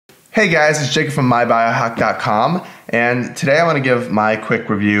Hey guys, it's Jacob from mybiohack.com, and today I want to give my quick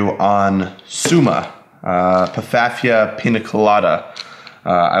review on Suma, Pfaffia Pina Colada.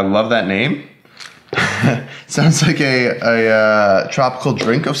 I love that name. Sounds like a tropical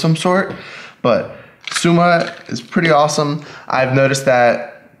drink of some sort, but Suma is pretty awesome. I've noticed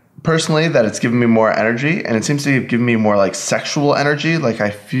that personally that it's given me more energy, and it seems to give me more like sexual energy. Like I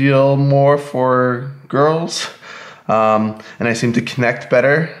feel more for girls, and I seem to connect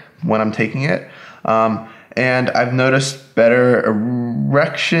better when I'm taking it. And I've noticed better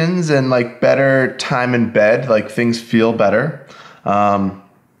erections and like better time in bed, like things feel better.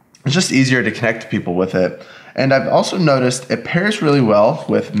 It's just easier to connect to people with it. And I've also noticed it pairs really well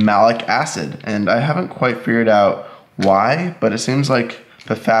with malic acid, and I haven't quite figured out why, but it seems like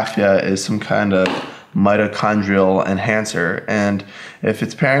Pfaffia is some kind of mitochondrial enhancer, and if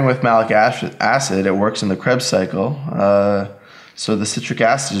it's pairing with malic acid, it works in the Krebs cycle. So the citric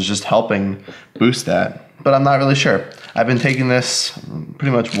acid is just helping boost that, but I'm not really sure. I've been taking this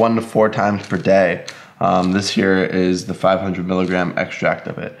pretty much 1 to 4 times per day. This here is the 500 milligram extract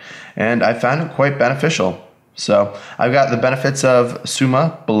of it, and I found it quite beneficial. So I've got the benefits of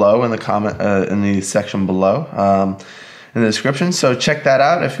Suma below in the in the section below in the description. So check that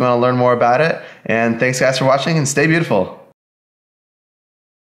out if you want to learn more about it. And thanks guys for watching, and stay beautiful.